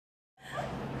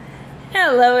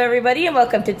Hello everybody and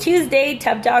welcome to Tuesday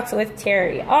Tub Talks with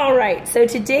Terry. Alright, so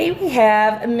today we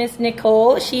have Miss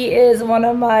Nicole. She is one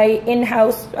of my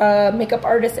in-house makeup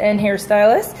artists and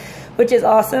hairstylists, which is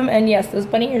awesome. And yes, those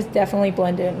bunny ears definitely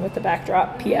blend in with the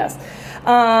backdrop, PS.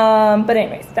 But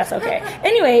anyways, that's okay.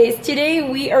 Anyways, today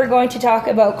we are going to talk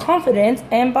about confidence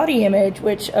and body image,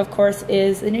 which of course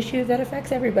is an issue that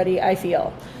affects everybody, I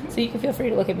feel. So you can feel free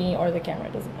to look at me or the camera,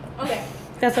 it doesn't matter. Okay.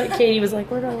 That's what Katie was like,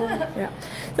 where do I want? Yeah.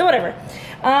 So whatever.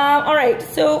 All right.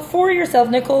 So for yourself,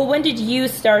 Nicole, when did you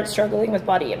start struggling with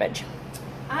body image?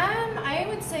 I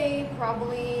would say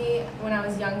probably when I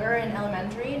was younger in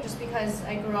elementary, just because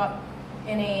I grew up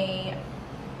in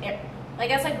I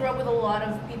guess I grew up with a lot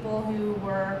of people who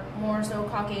were more so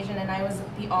Caucasian, and I was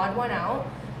the odd one out.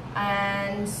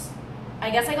 And I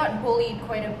guess I got bullied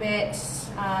quite a bit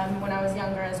when I was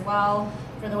younger as well,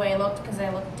 for the way I looked, because I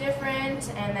looked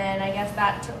different, and then I guess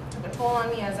that took a toll on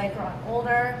me as I got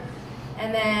older.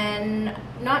 And then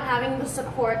not having the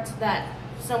support that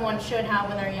someone should have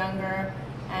when they're younger,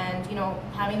 and you know,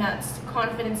 having that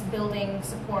confidence building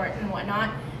support and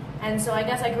whatnot. And so I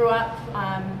guess I grew up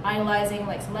idolizing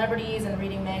like celebrities and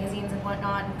reading magazines and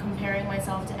whatnot, and comparing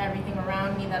myself to everything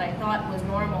around me that I thought was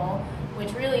normal,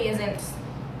 which really isn't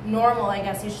normal, I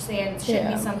guess you should say, and should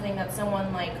be something that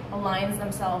someone like aligns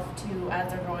themselves to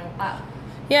as they're growing up.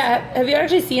 Yeah, have you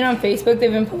actually seen on Facebook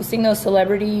they've been posting those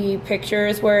celebrity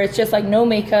pictures where it's just like no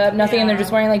makeup, nothing, and they're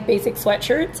just wearing like basic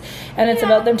sweatshirts, and it's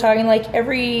about them talking like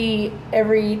every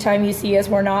time you see us,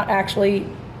 we're not actually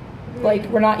like,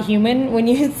 we're not human when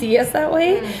you see us that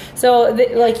way. So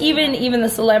like even the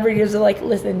celebrities are like,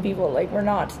 listen people, like we're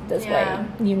not this way,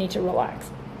 you need to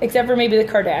relax. Except for maybe the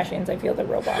Kardashians, I feel, the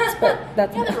robots, but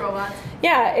that's the robots.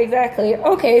 Yeah, exactly.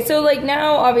 Okay, so like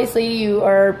now, obviously, you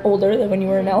are older than when you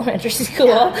were in elementary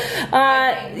school.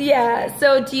 Yeah.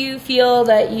 So do you feel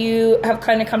that you have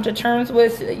kind of come to terms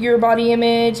with your body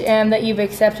image and that you've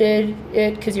accepted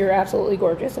it, because you're absolutely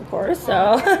gorgeous, of course.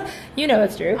 So you know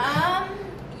it's true. I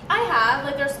have.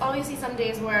 Like, there's obviously some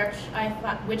days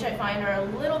which I find are a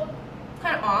little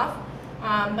kind of off,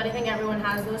 but I think everyone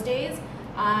has those days.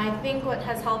 I think what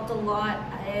has helped a lot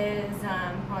is,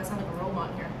 I sound like a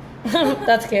robot here.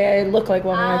 That's okay, I look like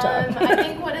one when I talk. I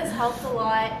think what has helped a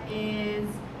lot is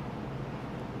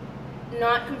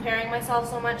not comparing myself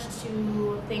so much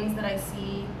to things that I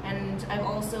see. And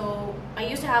I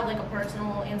used to have like a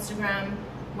personal Instagram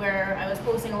where I was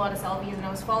posting a lot of selfies, and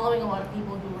I was following a lot of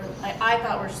people who were like, I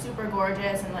thought were super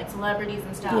gorgeous, and like celebrities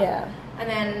and stuff. Yeah. And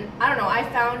then, I don't know, I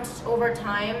found over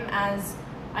time, as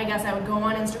I guess I would go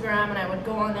on Instagram and I would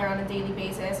go on there on a daily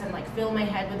basis and like fill my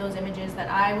head with those images, that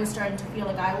I was starting to feel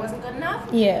like I wasn't good enough.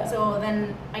 Yeah. So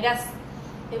then I guess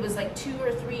it was like 2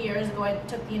 or 3 years ago I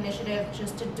took the initiative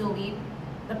just to delete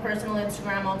the personal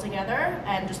Instagram altogether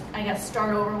and just, I guess,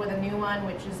 start over with a new one,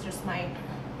 which is just my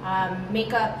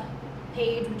makeup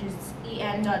page, which is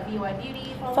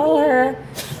en.vybeauty. Follow her.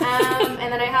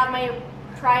 And then I have my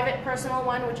private personal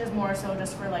one, which is more so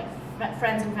just for like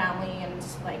friends and family and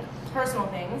like personal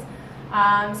things.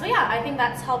 So yeah, I think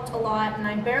that's helped a lot, and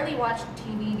I barely watch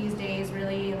TV these days,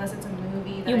 really, unless it's a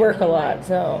movie. You work a lot,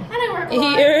 so. And I work a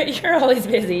lot. You're always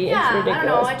busy. Yeah, it's ridiculous. I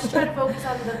don't know. I just try to focus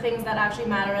on the things that actually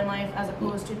matter in life, as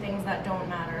opposed to things that don't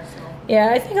matter. So.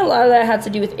 Yeah, I think a lot of that has to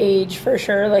do with age, for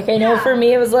sure. Like, I know for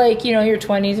me, it was like, you know, your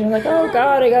 20s, and you're like, oh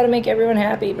God, I got to make everyone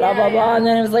happy, blah, blah, blah. And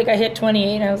then it was like, I hit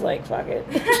 28, and I was like, fuck it.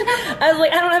 I was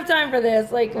like, I don't have time for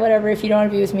this. Like, whatever, if you don't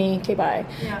want to be with me, okay, bye.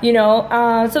 Yeah. You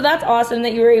know, so that's awesome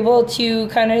that you were able to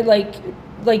kind of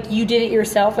like you did it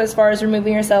yourself as far as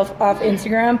removing yourself off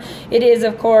Instagram. It is,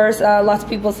 of course, lots of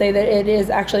people say that it is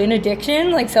actually an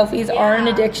addiction. Like, selfies are an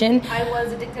addiction. I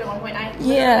was addicted at one point. I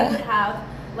literally would have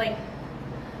like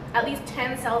at least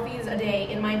 10 selfies a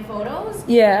day in my photos.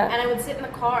 Yeah. And I would sit in the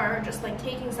car just like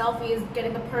taking selfies,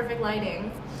 getting the perfect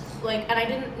lighting. Like, and I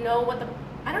didn't know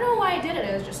I don't know why I did it.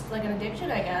 It was just like an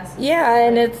addiction, I guess. Yeah,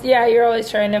 and it's, you're always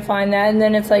trying to find that, and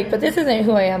then it's like, but this isn't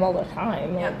who I am all the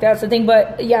time. Like, that's the thing.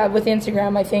 But yeah, with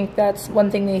Instagram, I think that's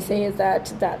one thing they say is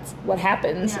that that's what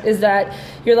happens, is that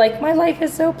you're like, my life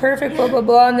is so perfect, blah, blah,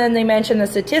 blah, and then they mention the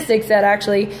statistics that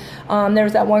actually, there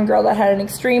was that one girl that had an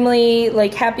extremely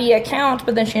like happy account,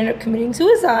 but then she ended up committing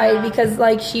suicide because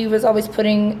like she was always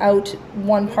putting out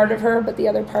one part of her, but the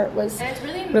other part was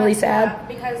really sad.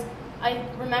 Because I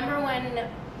remember when,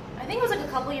 I think it was like a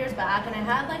couple years back, and I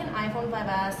had like an iPhone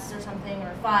 5S or something,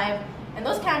 or 5, and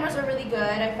those cameras are really good,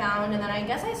 I found, and then I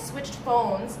guess I switched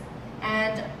phones,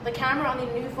 and the camera on the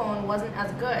new phone wasn't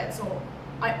as good, so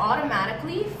I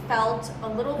automatically felt a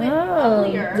little bit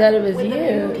uglier that it was with you.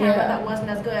 the new camera that wasn't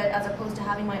as good as opposed to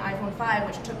having my iPhone 5,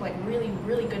 which took like really,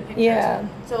 really good pictures. Yeah.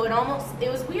 So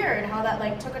it was weird how that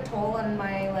like took a toll on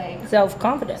my like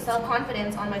self-confidence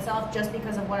on myself just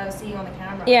because of what I was seeing on the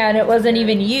camera. Yeah, and it wasn't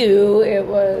even you. It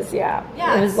was it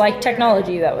was like weird.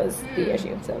 Technology that was the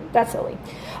issue. So that's silly.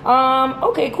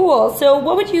 Okay, cool. So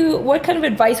what kind of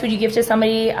advice would you give to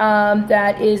somebody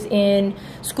that is in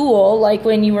school, like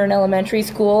when you were in elementary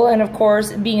school, and of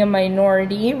course being a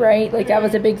minority, right? Like that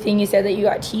was a big thing you said that you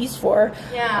got teased for.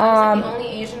 Yeah, I was like the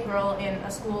only Asian girl in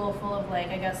a school full of like,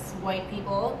 I guess, white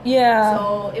people. Yeah.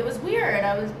 So it was weird.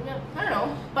 I don't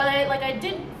know, but I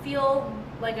did feel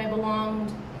like I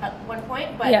belonged at one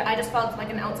point, but I just felt like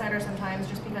an outsider sometimes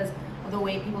just because the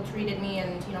way people treated me,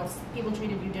 and people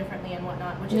treated you differently and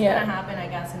whatnot, which is gonna happen, I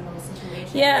guess, in those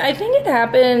situations. Yeah, I think it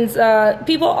happens.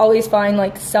 People always find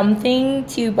like something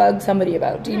to bug somebody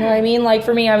about. Do you know what I mean? Like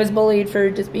for me, I was bullied for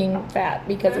just being fat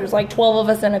because there was like 12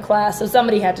 of us in a class, so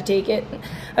somebody had to take it.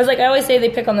 I was like, I always say they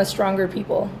pick on the stronger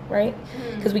people, right?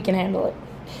 Because we can handle it.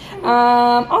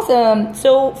 Awesome.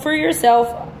 So for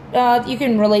yourself, you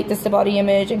can relate this to body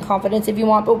image and confidence if you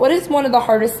want, but what is one of the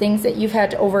hardest things that you've had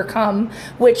to overcome,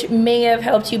 which may have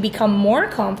helped you become more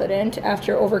confident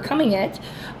after overcoming it,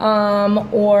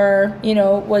 or,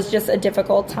 was just a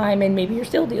difficult time and maybe you're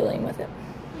still dealing with it?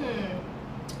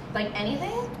 Like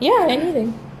anything? Yeah,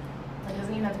 anything. Like,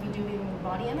 doesn't even have to be doing with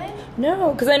body image?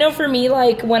 No, because I know for me,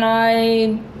 like, when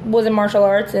I was in martial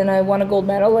arts and I won a gold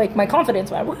medal, like, my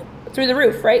confidence went through the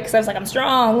roof, right? Because I was like, I'm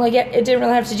strong. Like, it didn't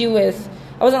really have to do with...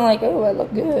 I wasn't like, oh, I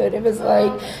look good. It was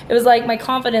like my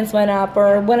confidence went up,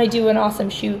 or when I do an awesome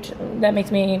shoot, that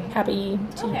makes me happy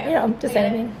to, just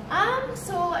anything.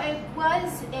 So I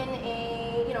was in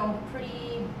a,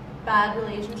 pretty bad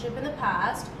relationship in the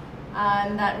past,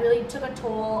 that really took a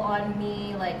toll on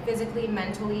me, like physically,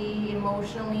 mentally,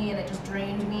 emotionally, and it just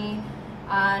drained me.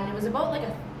 And it was about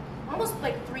almost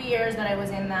 3 years that I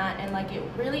was in that, and like it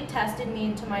really tested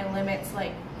me to my limits,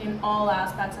 like in all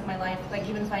aspects of my life, like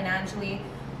even financially.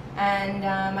 And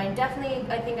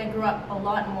I think I grew up a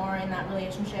lot more in that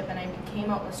relationship, and I became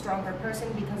out a stronger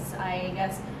person because I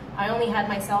guess I only had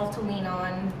myself to lean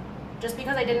on, just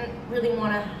because I didn't really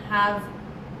want to have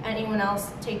anyone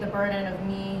else take the burden of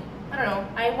me. I don't know,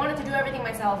 I wanted to do everything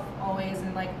myself always,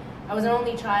 and like I was an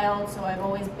only child, so I've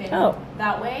always been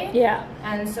that way. Yeah.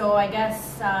 And so I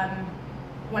guess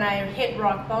when I hit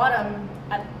rock bottom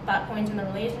at that point in the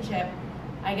relationship,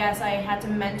 I guess I had to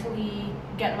mentally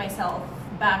get myself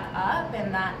back up,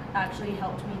 and that actually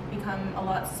helped me become a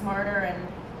lot smarter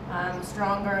and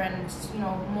stronger, and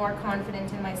more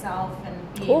confident in myself,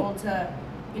 and be able to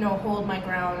hold my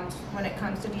ground when it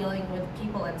comes to dealing with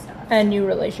people and stuff. And new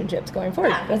relationships going forward.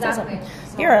 Yeah, That's exactly.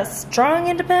 awesome. You're a strong,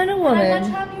 independent woman. I'm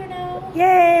much happier now.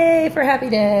 Yay for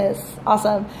happiness.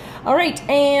 Awesome. All right,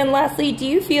 and lastly, do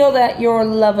you feel that your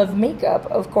love of makeup,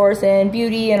 of course, and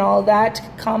beauty and all that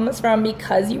comes from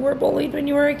because you were bullied when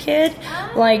you were a kid?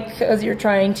 Like, as you're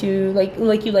trying to,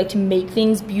 like you like to make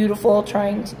things beautiful,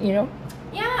 trying to, Yeah,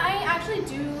 I actually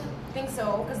do think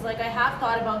so, because like I have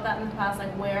thought about that in the past,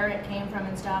 like where it came from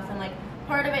and stuff, and like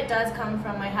part of it does come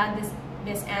from, I had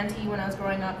this auntie when I was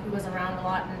growing up who was around a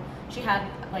lot, and she had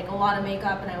like a lot of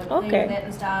makeup, and I would play with it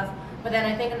and stuff. But then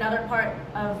I think another part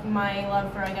of my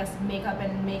love for, I guess, makeup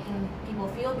and making people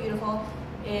feel beautiful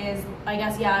is, I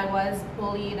guess, I was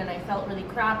bullied, and I felt really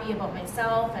crappy about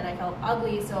myself, and I felt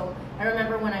ugly. So I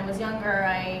remember when I was younger,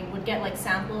 I would get like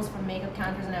samples from makeup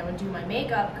counters, and I would do my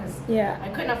makeup because I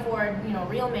couldn't afford,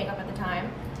 real makeup at the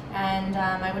time. And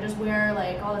I would just wear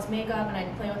like all this makeup, and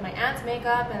I'd play with my aunt's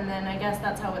makeup, and then I guess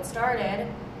that's how it started.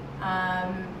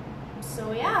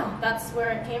 So yeah, that's where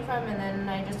it came from, and then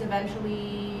I just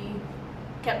eventually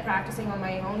kept practicing on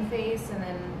my own face, and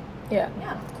then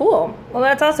cool. Well,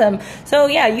 that's awesome. So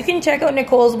yeah, you can check out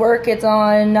Nicole's work. It's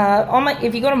on my,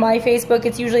 if you go to my Facebook,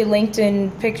 it's usually linked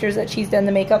in pictures that she's done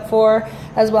the makeup for,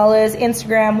 as well as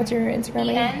Instagram. What's your Instagram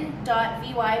again?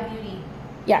 en.vybeauty.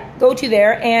 Yeah, go to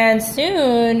there, and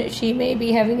soon she may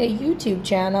be having a YouTube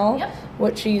channel,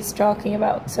 which she's talking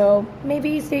about. So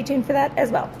maybe stay tuned for that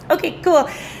as well. Okay, cool.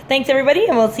 Thanks everybody,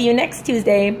 and we'll see you next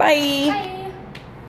Tuesday. Bye. Bye.